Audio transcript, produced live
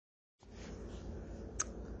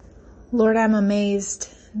Lord, I'm amazed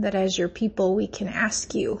that as your people, we can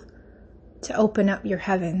ask you to open up your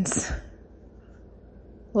heavens.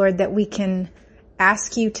 Lord, that we can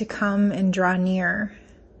ask you to come and draw near,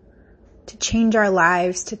 to change our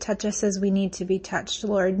lives, to touch us as we need to be touched,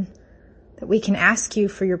 Lord, that we can ask you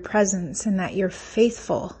for your presence and that you're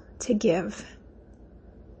faithful to give.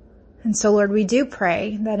 And so, Lord, we do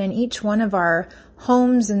pray that in each one of our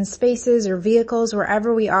homes and spaces or vehicles,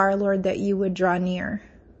 wherever we are, Lord, that you would draw near.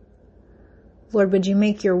 Lord, would you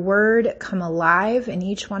make your word come alive in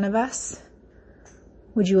each one of us?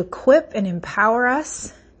 Would you equip and empower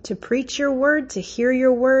us to preach your word, to hear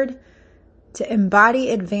your word, to embody,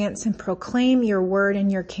 advance, and proclaim your word and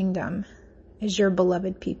your kingdom as your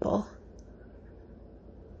beloved people?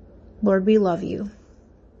 Lord, we love you.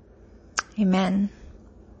 Amen.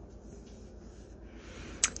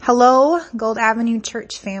 Hello, Gold Avenue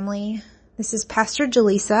Church family. This is Pastor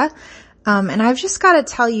Jaleesa. And I've just got to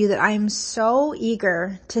tell you that I am so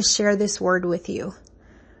eager to share this word with you.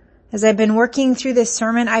 As I've been working through this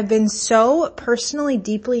sermon, I've been so personally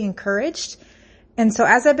deeply encouraged. And so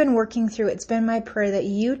as I've been working through, it's been my prayer that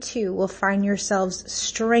you too will find yourselves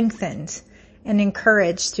strengthened and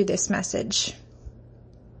encouraged through this message.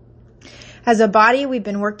 As a body, we've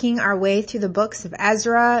been working our way through the books of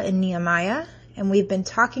Ezra and Nehemiah, and we've been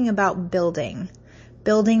talking about building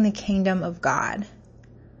the kingdom of God.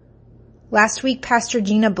 Last week, Pastor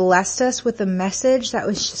Gina blessed us with a message that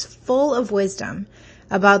was just full of wisdom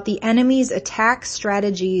about the enemy's attack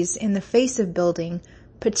strategies in the face of building,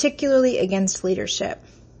 particularly against leadership.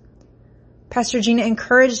 Pastor Gina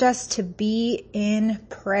encouraged us to be in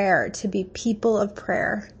prayer, to be people of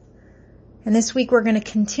prayer. And this week we're going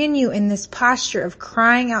to continue in this posture of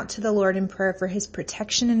crying out to the Lord in prayer for his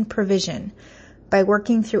protection and provision by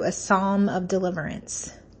working through a psalm of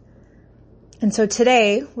deliverance. And so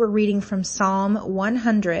today we're reading from Psalm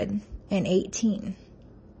 118.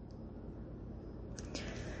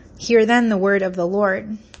 Hear then the word of the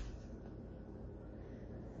Lord.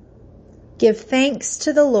 Give thanks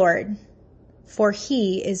to the Lord, for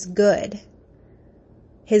he is good.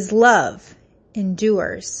 His love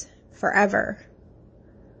endures forever.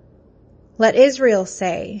 Let Israel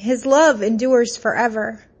say, his love endures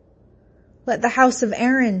forever. Let the house of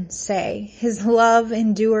Aaron say, his love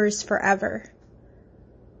endures forever.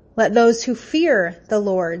 Let those who fear the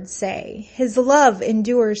Lord say, his love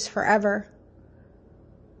endures forever.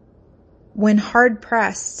 When hard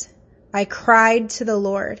pressed, I cried to the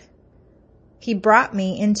Lord. He brought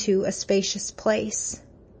me into a spacious place.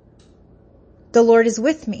 The Lord is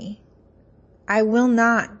with me. I will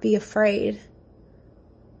not be afraid.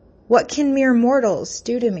 What can mere mortals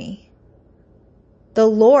do to me? The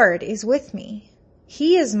Lord is with me.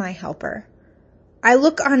 He is my helper. I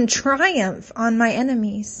look on triumph on my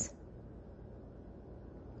enemies.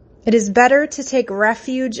 It is better to take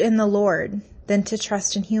refuge in the Lord than to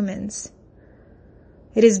trust in humans.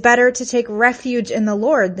 It is better to take refuge in the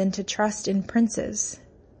Lord than to trust in princes.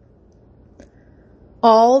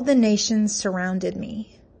 All the nations surrounded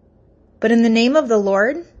me, but in the name of the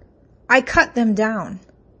Lord, I cut them down.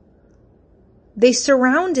 They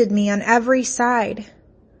surrounded me on every side,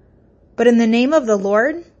 but in the name of the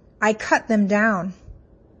Lord, I cut them down.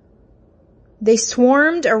 They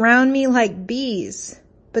swarmed around me like bees,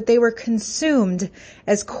 but they were consumed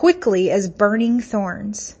as quickly as burning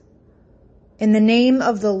thorns. In the name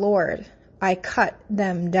of the Lord, I cut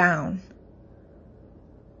them down.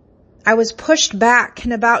 I was pushed back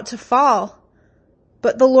and about to fall,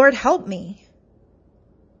 but the Lord helped me.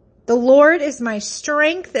 The Lord is my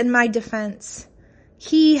strength and my defense.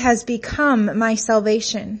 He has become my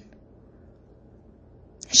salvation.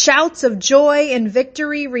 Shouts of joy and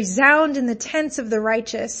victory resound in the tents of the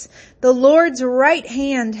righteous. The Lord's right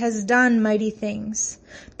hand has done mighty things.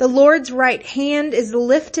 The Lord's right hand is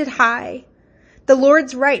lifted high. The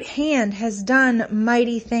Lord's right hand has done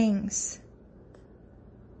mighty things.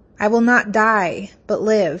 I will not die, but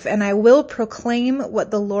live, and I will proclaim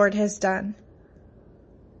what the Lord has done.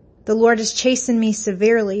 The Lord has chastened me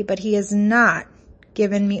severely, but he has not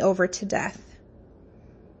given me over to death.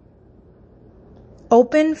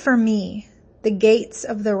 Open for me the gates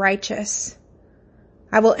of the righteous.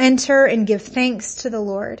 I will enter and give thanks to the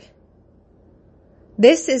Lord.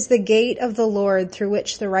 This is the gate of the Lord through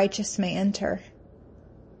which the righteous may enter.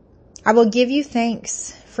 I will give you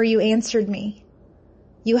thanks, for you answered me.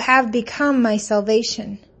 You have become my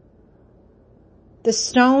salvation. The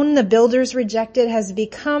stone the builders rejected has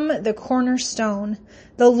become the cornerstone.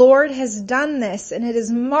 The Lord has done this, and it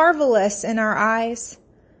is marvelous in our eyes.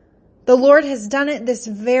 The Lord has done it this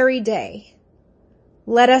very day.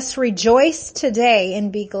 Let us rejoice today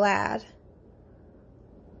and be glad.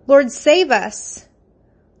 Lord, save us.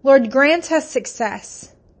 Lord, grant us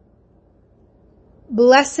success.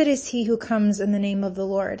 Blessed is he who comes in the name of the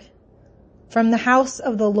Lord. From the house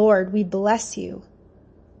of the Lord we bless you.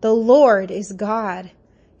 The Lord is God,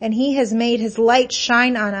 and he has made his light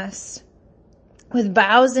shine on us. With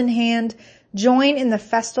boughs in hand, join in the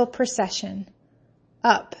festal procession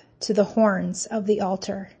up to the horns of the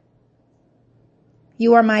altar.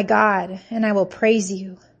 You are my God, and I will praise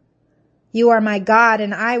you. You are my God,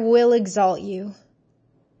 and I will exalt you.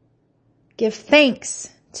 Give thanks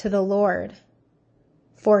to the Lord,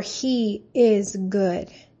 for he is good.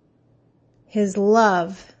 His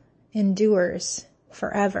love endures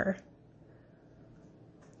forever.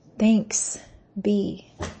 Thanks be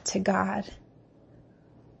to God.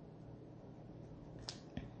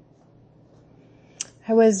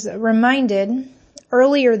 I was reminded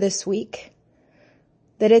earlier this week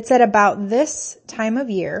that it's at about this time of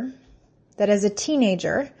year that as a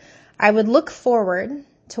teenager, I would look forward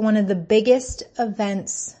to one of the biggest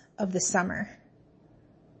events of the summer.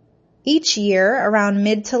 Each year, around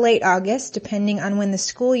mid to late August, depending on when the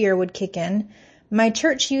school year would kick in, my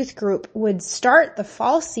church youth group would start the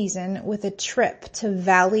fall season with a trip to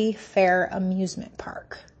Valley Fair Amusement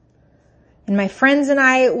Park. And my friends and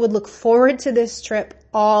I would look forward to this trip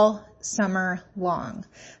all summer long.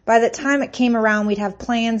 By the time it came around, we'd have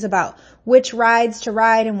plans about which rides to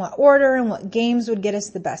ride in what order and what games would get us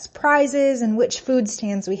the best prizes and which food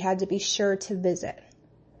stands we had to be sure to visit.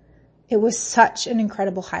 It was such an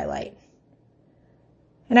incredible highlight.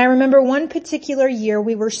 And I remember one particular year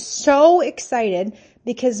we were so excited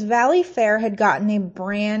because Valley Fair had gotten a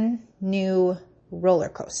brand new roller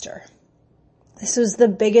coaster. This was the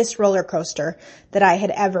biggest roller coaster that I had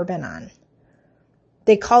ever been on.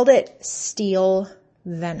 They called it Steel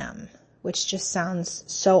Venom, which just sounds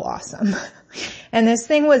so awesome. And this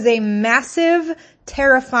thing was a massive,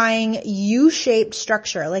 terrifying U-shaped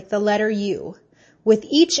structure, like the letter U, with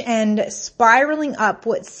each end spiraling up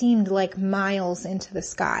what seemed like miles into the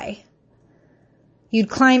sky. You'd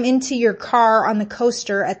climb into your car on the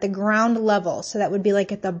coaster at the ground level, so that would be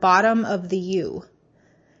like at the bottom of the U.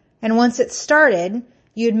 And once it started,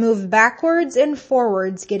 you'd move backwards and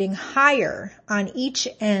forwards, getting higher on each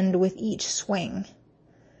end with each swing.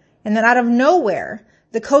 And then out of nowhere,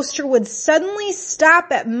 the coaster would suddenly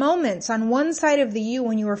stop at moments on one side of the U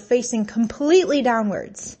when you were facing completely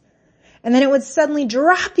downwards. And then it would suddenly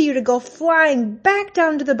drop you to go flying back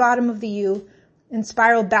down to the bottom of the U and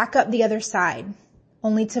spiral back up the other side,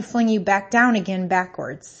 only to fling you back down again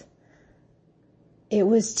backwards. It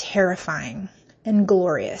was terrifying and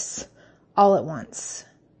glorious all at once.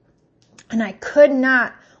 And I could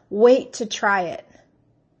not wait to try it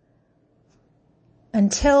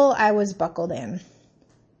until I was buckled in.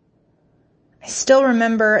 I still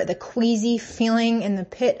remember the queasy feeling in the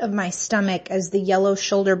pit of my stomach as the yellow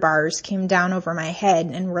shoulder bars came down over my head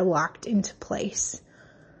and were locked into place.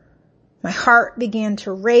 My heart began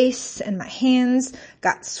to race and my hands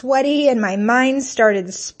got sweaty and my mind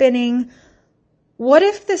started spinning. What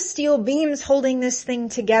if the steel beams holding this thing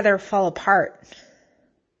together fall apart?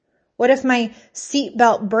 What if my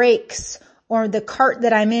seatbelt breaks or the cart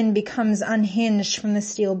that I'm in becomes unhinged from the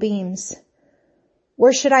steel beams?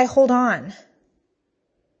 Where should I hold on?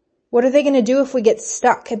 What are they going to do if we get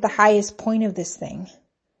stuck at the highest point of this thing?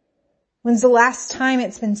 When's the last time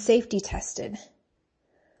it's been safety tested?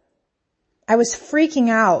 I was freaking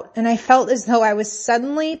out and I felt as though I was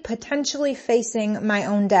suddenly potentially facing my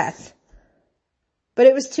own death. But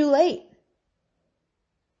it was too late.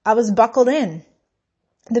 I was buckled in.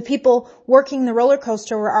 The people working the roller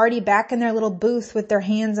coaster were already back in their little booth with their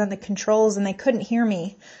hands on the controls and they couldn't hear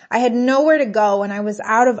me. I had nowhere to go and I was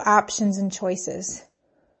out of options and choices.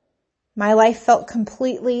 My life felt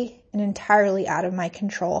completely and entirely out of my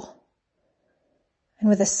control. And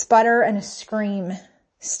with a sputter and a scream,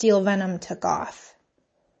 Steel Venom took off.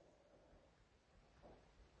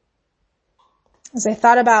 As I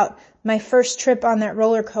thought about my first trip on that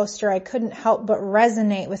roller coaster, I couldn't help but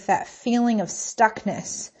resonate with that feeling of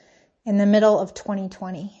stuckness in the middle of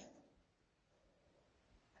 2020.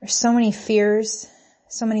 There's so many fears,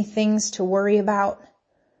 so many things to worry about,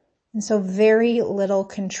 and so very little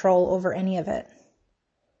control over any of it.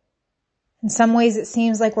 In some ways, it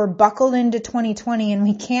seems like we're buckled into 2020 and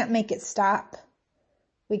we can't make it stop.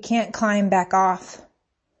 We can't climb back off.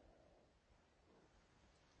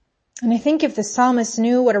 And I think if the psalmist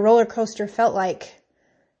knew what a roller coaster felt like,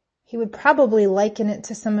 he would probably liken it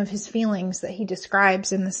to some of his feelings that he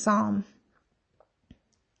describes in the psalm.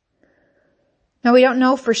 Now we don't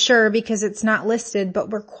know for sure because it's not listed, but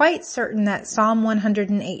we're quite certain that Psalm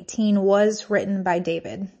 118 was written by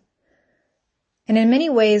David. And in many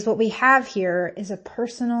ways, what we have here is a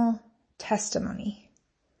personal testimony.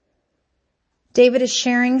 David is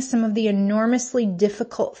sharing some of the enormously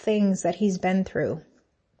difficult things that he's been through.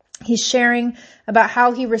 He's sharing about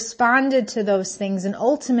how he responded to those things, and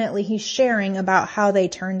ultimately he's sharing about how they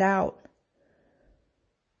turned out.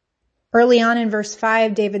 Early on in verse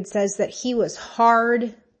 5, David says that he was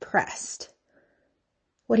hard pressed.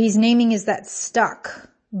 What he's naming is that stuck,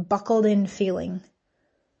 buckled in feeling.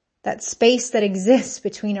 That space that exists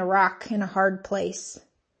between a rock and a hard place.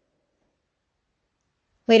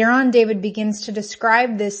 Later on, David begins to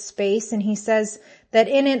describe this space, and he says that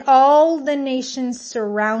in it all the nations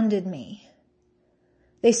surrounded me.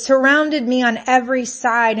 They surrounded me on every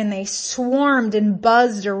side, and they swarmed and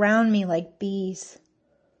buzzed around me like bees.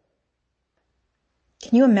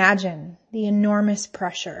 Can you imagine the enormous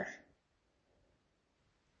pressure?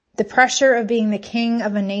 The pressure of being the king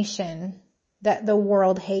of a nation that the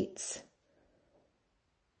world hates.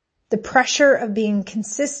 The pressure of being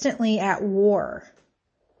consistently at war,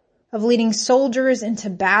 of leading soldiers into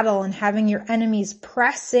battle and having your enemies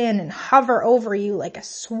press in and hover over you like a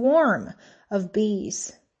swarm of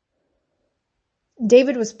bees.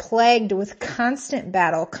 David was plagued with constant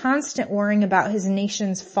battle, constant worrying about his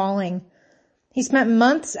nation's falling. He spent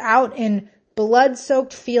months out in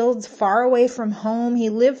blood-soaked fields far away from home. He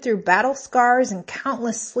lived through battle scars and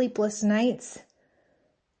countless sleepless nights.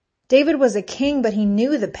 David was a king, but he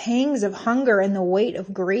knew the pangs of hunger and the weight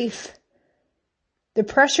of grief. The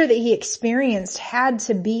pressure that he experienced had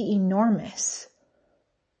to be enormous.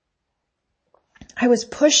 I was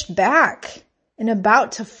pushed back and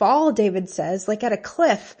about to fall, David says, like at a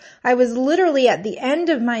cliff. I was literally at the end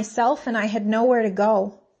of myself and I had nowhere to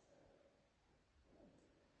go.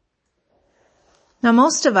 Now,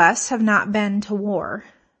 most of us have not been to war.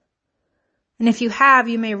 And if you have,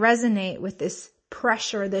 you may resonate with this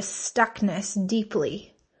pressure, this stuckness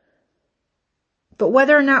deeply. But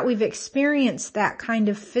whether or not we've experienced that kind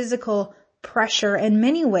of physical pressure, in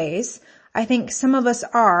many ways, I think some of us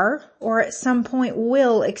are, or at some point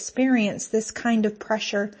will experience this kind of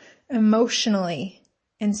pressure emotionally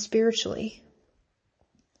and spiritually.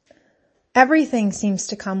 Everything seems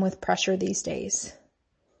to come with pressure these days.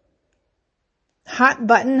 Hot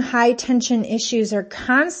button, high tension issues are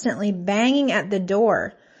constantly banging at the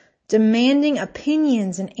door, demanding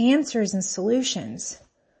opinions and answers and solutions.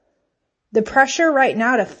 The pressure right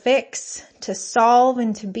now to fix, to solve,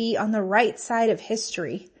 and to be on the right side of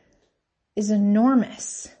history is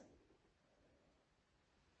enormous.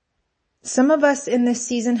 Some of us in this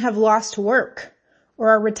season have lost work, or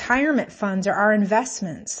our retirement funds, or our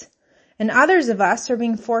investments. And others of us are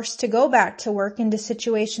being forced to go back to work into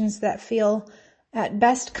situations that feel at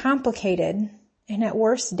best complicated and at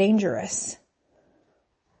worst dangerous.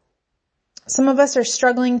 Some of us are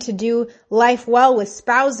struggling to do life well with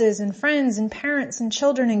spouses and friends and parents and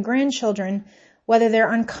children and grandchildren, whether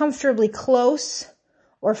they're uncomfortably close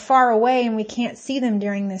or far away and we can't see them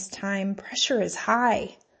during this time. Pressure is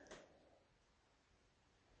high.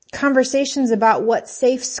 Conversations about what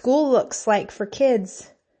safe school looks like for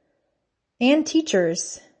kids and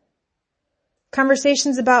teachers.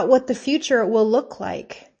 Conversations about what the future will look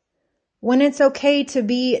like, when it's okay to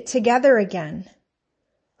be together again,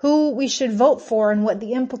 who we should vote for and what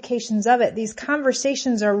the implications of it. These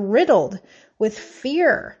conversations are riddled with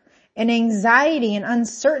fear and anxiety and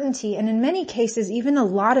uncertainty, and in many cases, even a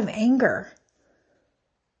lot of anger.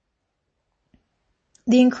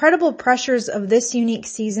 The incredible pressures of this unique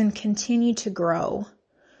season continue to grow,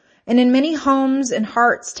 and in many homes and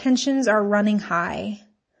hearts, tensions are running high.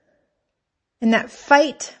 And that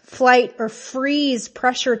fight, flight, or freeze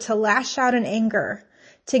pressure to lash out in anger,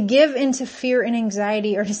 to give into fear and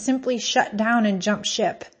anxiety, or to simply shut down and jump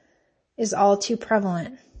ship is all too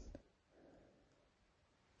prevalent.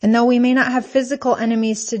 And though we may not have physical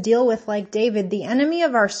enemies to deal with like David, the enemy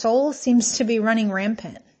of our soul seems to be running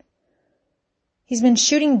rampant. He's been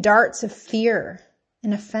shooting darts of fear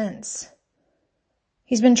and offense.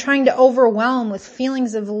 He's been trying to overwhelm with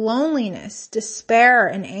feelings of loneliness, despair,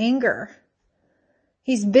 and anger.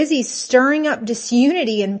 He's busy stirring up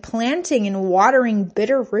disunity and planting and watering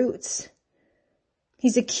bitter roots.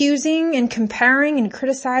 He's accusing and comparing and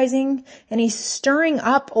criticizing, and he's stirring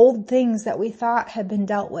up old things that we thought had been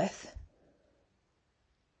dealt with.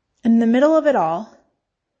 In the middle of it all,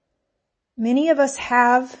 many of us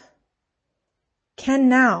can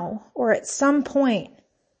now, or at some point,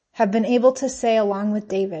 have been able to say along with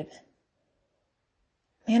David,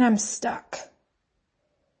 man, I'm stuck.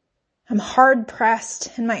 I'm hard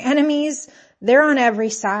pressed, and my enemies, they're on every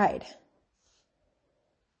side.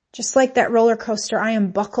 Just like that roller coaster, I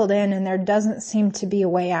am buckled in and there doesn't seem to be a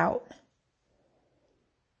way out.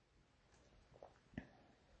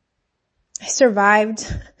 I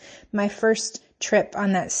survived my first trip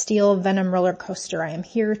on that steel venom roller coaster. I am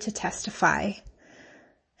here to testify.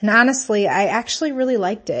 And honestly, I actually really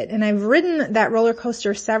liked it. And I've ridden that roller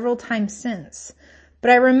coaster several times since. But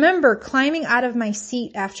I remember climbing out of my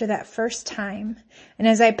seat after that first time. And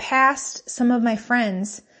as I passed, some of my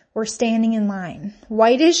friends were standing in line,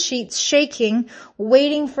 white as sheets, shaking,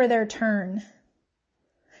 waiting for their turn.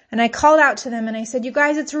 And I called out to them and I said, "You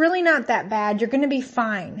guys, it's really not that bad. You're going to be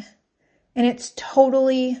fine. And it's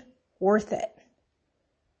totally worth it."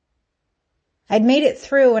 I'd made it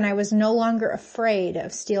through and I was no longer afraid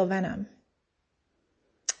of steel venom.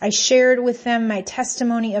 I shared with them my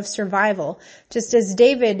testimony of survival, just as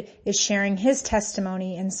David is sharing his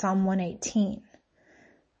testimony in Psalm 118.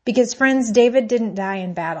 Because friends, David didn't die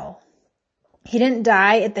in battle. He didn't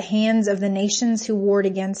die at the hands of the nations who warred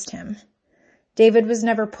against him. David was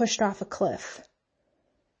never pushed off a cliff.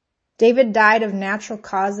 David died of natural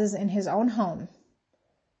causes in his own home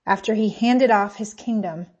after he handed off his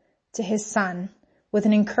kingdom to his son with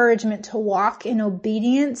an encouragement to walk in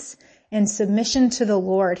obedience and submission to the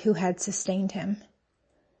Lord who had sustained him.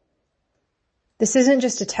 This isn't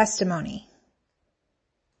just a testimony.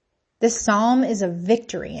 This psalm is a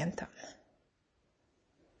victory anthem.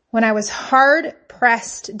 When I was hard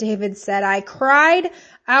pressed, David said, I cried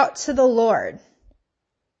out to the Lord,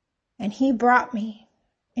 and he brought me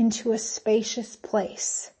into a spacious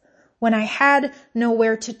place. When I had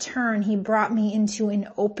nowhere to turn, he brought me into an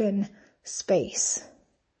open space.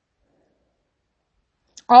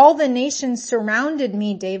 All the nations surrounded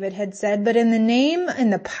me, David had said, but in the name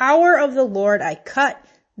and the power of the Lord, I cut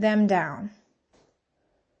them down.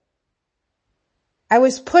 I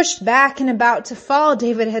was pushed back and about to fall,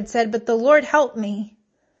 David had said, but the Lord helped me.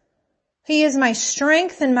 He is my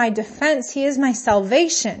strength and my defense. He is my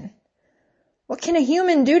salvation. What can a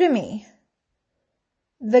human do to me?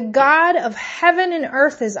 The God of heaven and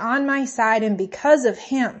earth is on my side, and because of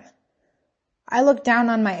him, I look down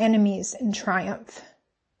on my enemies in triumph.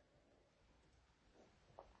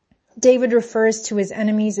 David refers to his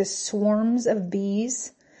enemies as swarms of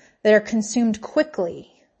bees that are consumed quickly,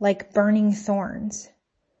 like burning thorns.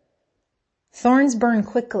 Thorns burn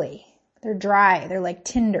quickly. They're dry. They're like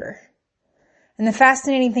tinder. And the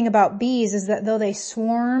fascinating thing about bees is that though they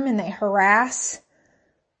swarm and they harass,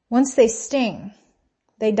 once they sting,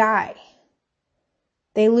 they die.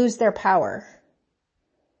 They lose their power.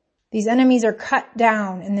 These enemies are cut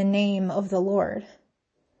down in the name of the Lord.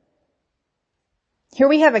 Here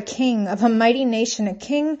we have a king of a mighty nation, a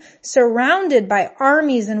king surrounded by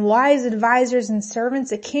armies and wise advisors and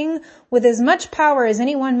servants, a king with as much power as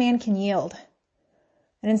any one man can yield.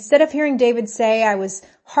 And instead of hearing David say, I was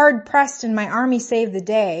hard pressed and my army saved the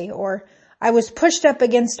day, or I was pushed up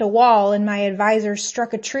against a wall and my advisors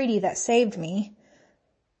struck a treaty that saved me,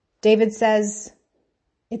 David says,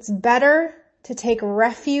 it's better to take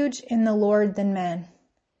refuge in the Lord than men.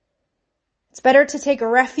 It's better to take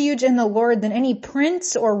refuge in the Lord than any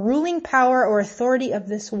prince or ruling power or authority of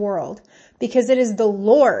this world, because it is the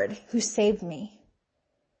Lord who saved me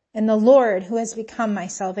and the Lord who has become my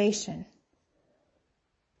salvation.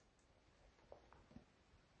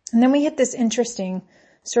 And then we hit this interesting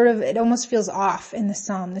it almost feels off in the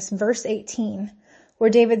Psalm, this verse 18, where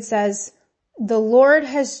David says, the Lord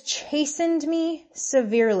has chastened me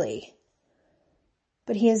severely,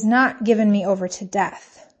 but he has not given me over to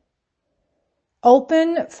death.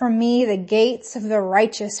 Open for me the gates of the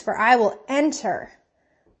righteous, for I will enter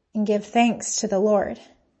and give thanks to the Lord.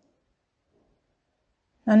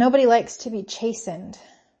 Now, nobody likes to be chastened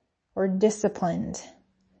or disciplined,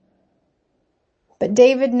 but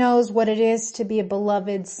David knows what it is to be a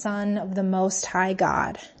beloved son of the Most High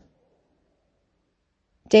God.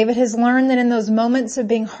 David has learned that in those moments of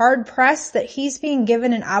being hard pressed, that he's being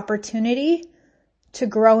given an opportunity to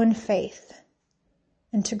grow in faith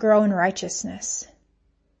and to grow in righteousness.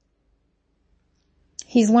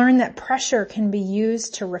 He's learned that pressure can be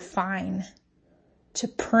used to refine, to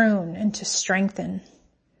prune, and to strengthen.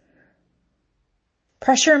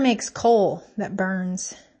 Pressure makes coal that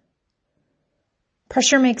burns.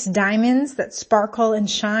 Pressure makes diamonds that sparkle and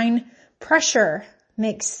shine. Pressure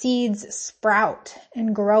makes seeds sprout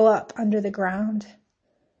and grow up under the ground.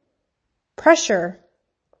 Pressure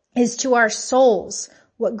is to our souls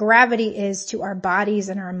what gravity is to our bodies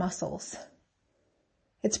and our muscles.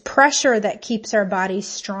 It's pressure that keeps our bodies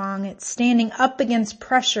strong. It's standing up against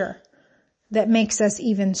pressure that makes us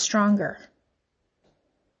even stronger.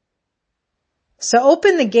 So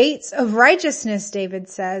open the gates of righteousness, David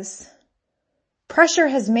says. Pressure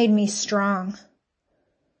has made me strong.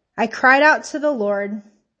 I cried out to the Lord,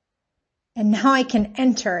 and now I can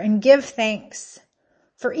enter and give thanks,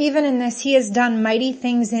 For even in this he has done mighty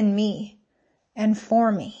things in me and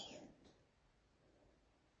for me.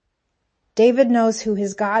 David knows who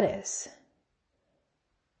his God is.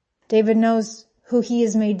 David knows who he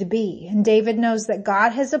is made to be. And David knows that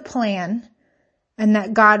God has a plan and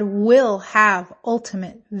that God will have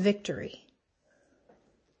ultimate victory.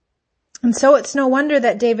 And so it's no wonder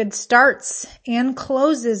that David starts and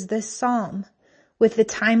closes this psalm with the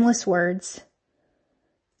timeless words,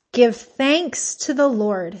 "Give thanks to the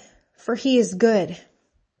Lord, for he is good.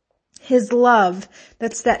 His love,"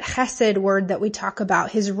 that's that hesed word that we talk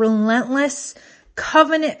about, his relentless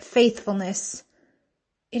covenant faithfulness,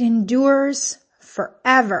 it endures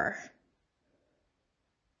forever.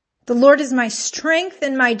 The Lord is my strength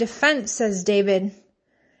and my defense, says David.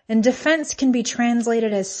 And defense can be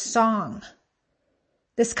translated as song.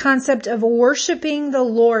 This concept of worshiping the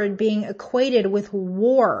Lord being equated with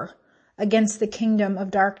war against the kingdom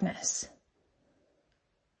of darkness.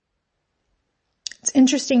 It's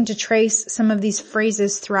interesting to trace some of these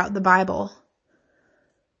phrases throughout the Bible.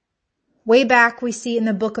 Way back we see in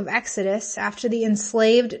the book of Exodus, after the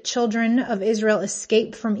enslaved children of Israel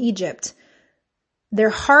escaped from Egypt, they're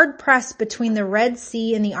hard pressed between the Red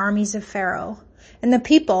Sea and the armies of Pharaoh. And the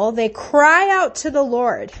people, they cry out to the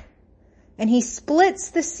Lord, and he splits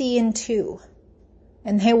the sea in two,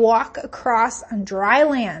 and they walk across on dry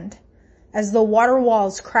land as the water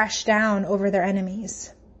walls crash down over their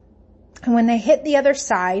enemies. And when they hit the other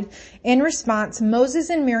side, in response,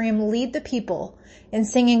 Moses and Miriam lead the people in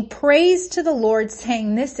singing praise to the Lord,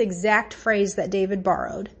 saying this exact phrase that David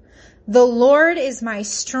borrowed. "The Lord is my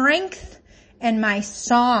strength and my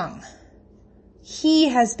song. He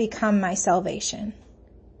has become my salvation."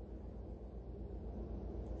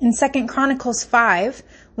 In 2 Chronicles 5,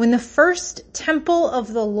 when the first temple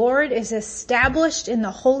of the Lord is established in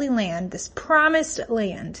the Holy Land, this promised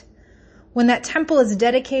land, when that temple is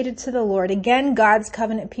dedicated to the Lord, again God's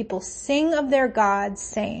covenant people sing of their God,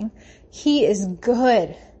 saying, "He is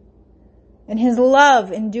good, and his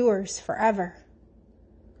love endures forever."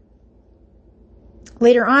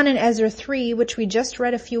 Later on in Ezra 3, which we just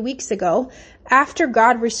read a few weeks ago, after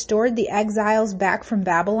God restored the exiles back from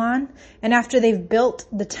Babylon, and after they've built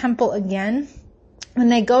the temple again, when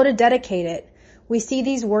they go to dedicate it, we see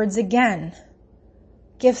these words again.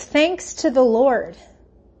 "Give thanks to the Lord,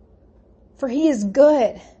 for he is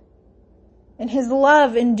good, and his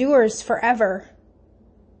love endures forever."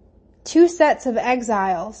 Two sets of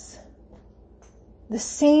exiles, the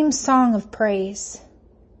same song of praise.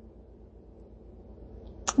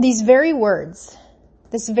 These very words,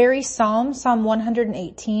 this very psalm, Psalm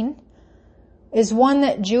 118, is one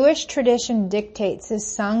that Jewish tradition dictates is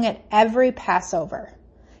sung at every Passover,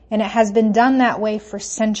 and it has been done that way for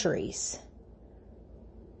centuries.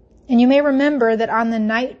 And you may remember that on the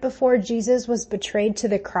night before Jesus was betrayed to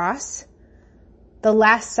the cross, the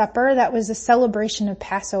Last Supper, that was a celebration of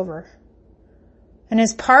Passover. And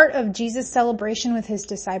as part of Jesus' celebration with his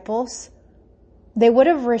disciples, they would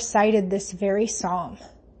have recited this very psalm.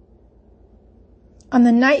 On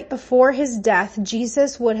the night before his death,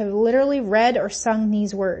 Jesus would have literally read or sung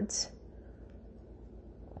these words.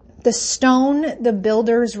 "The stone the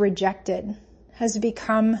builders rejected has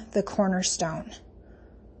become the cornerstone.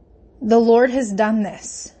 The Lord has done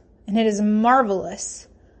this, and it is marvelous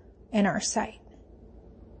in our sight."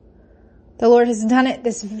 The Lord has done it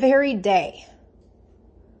this very day.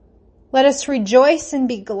 Let us rejoice and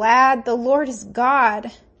be glad. The Lord is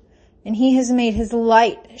God, and he has made his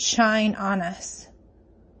light shine on us.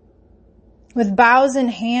 With boughs in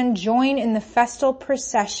hand, join in the festal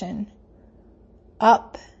procession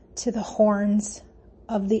up to the horns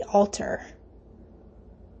of the altar.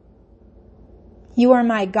 You are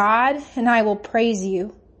my God, and I will praise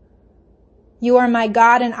you. You are my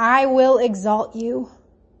God, and I will exalt you.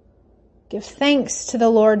 Give thanks to the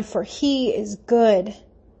Lord, for he is good,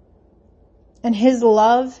 and his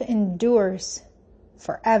love endures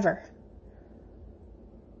forever.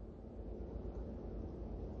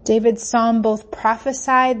 David's psalm both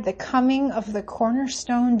prophesied the coming of the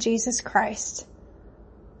cornerstone, Jesus Christ,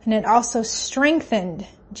 and it also strengthened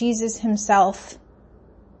Jesus himself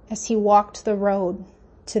as he walked the road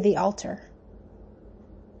to the altar.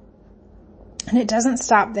 And it doesn't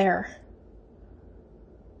stop there.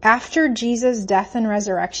 After Jesus' death and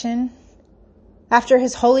resurrection, after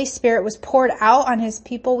his Holy Spirit was poured out on his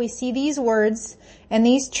people, we see these words and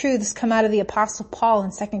these truths come out of the Apostle Paul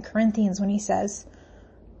in 2 Corinthians when he says,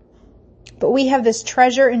 "But we have this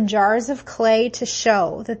treasure in jars of clay to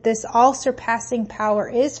show that this all-surpassing power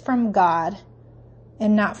is from God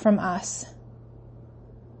and not from us.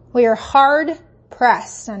 We are hard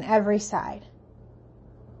pressed on every side,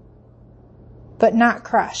 but not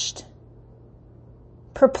crushed.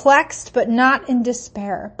 Perplexed, but not in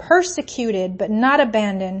despair. Persecuted, but not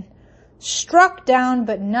abandoned. Struck down,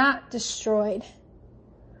 but not destroyed.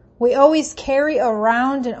 We always carry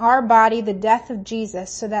around in our body the death of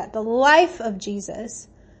Jesus so that the life of Jesus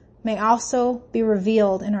may also be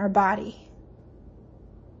revealed in our body.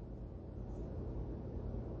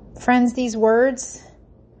 Friends, these words,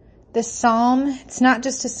 this psalm, it's not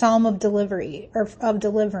just a psalm of delivery or of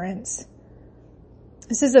deliverance.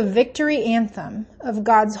 This is a victory anthem of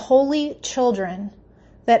God's holy children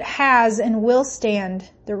that has and will stand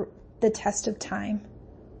the test of time.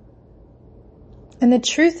 And the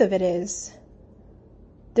truth of it is,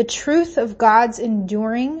 the truth of God's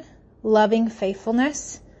enduring, loving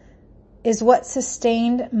faithfulness is what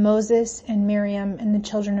sustained Moses and Miriam and the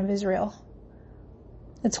children of Israel.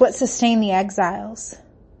 It's what sustained the exiles.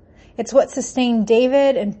 It's what sustained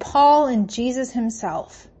David and Paul and Jesus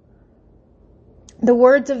himself. The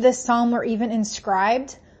words of this psalm were even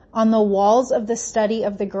inscribed on the walls of the study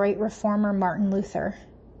of the great reformer Martin Luther.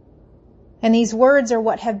 And these words are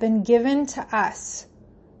what have been given to us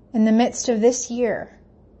in the midst of this year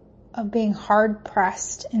of being hard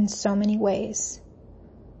pressed in so many ways.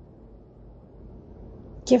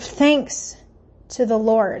 Give thanks to the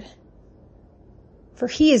Lord, for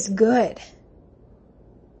he is good.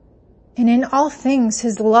 And in all things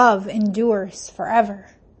his love endures forever.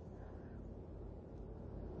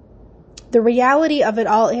 The reality of it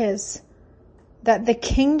all is that the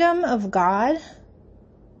kingdom of God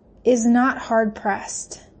is not hard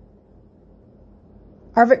pressed.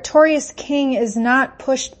 Our victorious King is not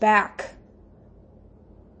pushed back.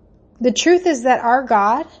 The truth is that our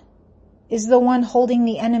God is the one holding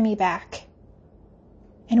the enemy back.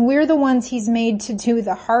 And we're the ones he's made to do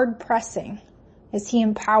the hard pressing as he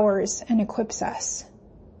empowers and equips us.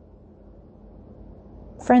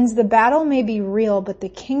 Friends, the battle may be real, but the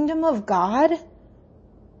kingdom of God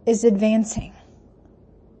is advancing.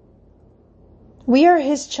 We are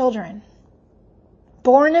his children,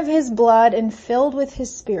 born of his blood and filled with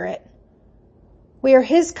his spirit. We are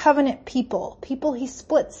his covenant people, people he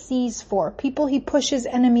splits seas for, people he pushes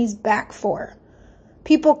enemies back for,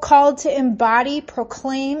 people called to embody,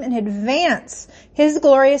 proclaim, and advance his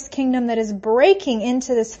glorious kingdom that is breaking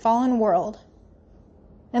into this fallen world.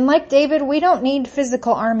 And like David, we don't need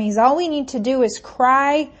physical armies. All we need to do is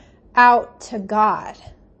cry out to God.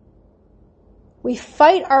 We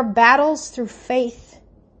fight our battles through faith.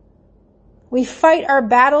 We fight our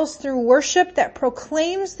battles through worship that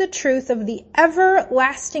proclaims the truth of the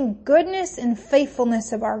everlasting goodness and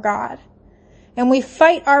faithfulness of our God. And we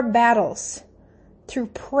fight our battles through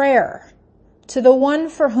prayer to the one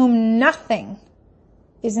for whom nothing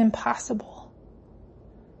is impossible.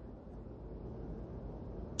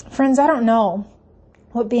 Friends, I don't know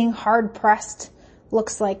what being hard pressed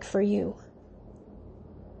looks like for you.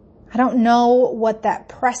 I don't know what that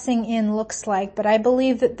pressing in looks like, but I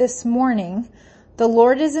believe that this morning the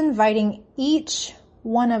Lord is inviting each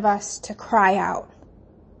one of us to cry out,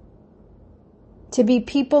 to be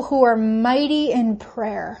people who are mighty in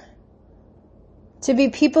prayer, to be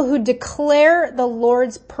people who declare the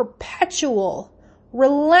Lord's perpetual,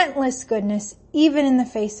 relentless goodness even in the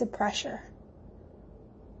face of pressure,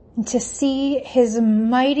 and to see his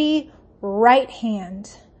mighty right hand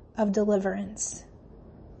of deliverance.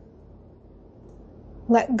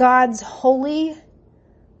 Let God's holy,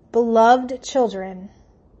 beloved children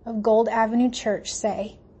of Gold Avenue Church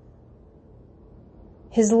say,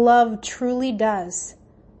 his love truly does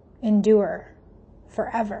endure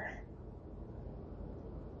forever.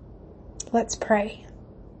 Let's pray.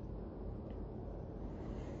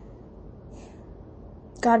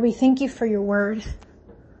 God, we thank you for your word.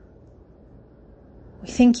 We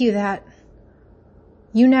thank you that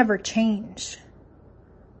you never change,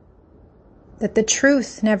 that the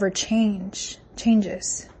truth never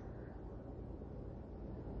changes.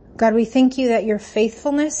 God, we thank you that your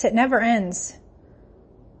faithfulness, it never ends.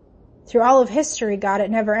 Through all of history, God, it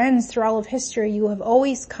never ends. Through all of history, you have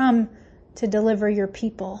always come to deliver your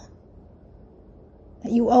people.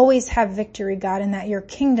 That you always have victory, God, and that your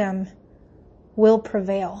kingdom will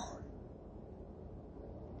prevail.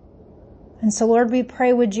 And so, Lord, we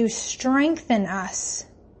pray, would you strengthen us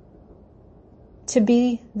to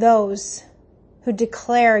be those who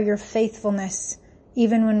declare your faithfulness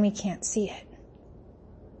even when we can't see it.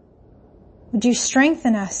 Would you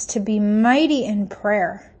strengthen us to be mighty in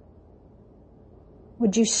prayer?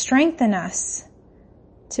 Would you strengthen us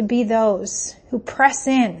to be those who press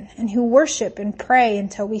in and who worship and pray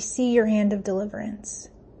until we see your hand of deliverance?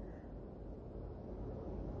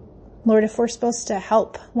 Lord, if we're supposed to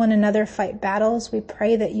help one another fight battles, we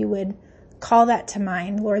pray that you would call that to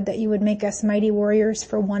mind, Lord, that you would make us mighty warriors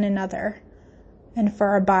for one another and for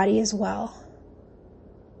our body as well.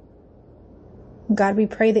 God, we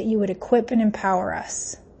pray that you would equip and empower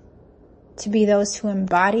us to be those who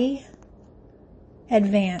embody,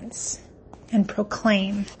 advance, and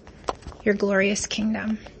proclaim your glorious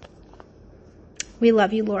kingdom. We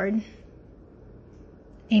love you, Lord.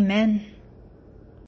 Amen.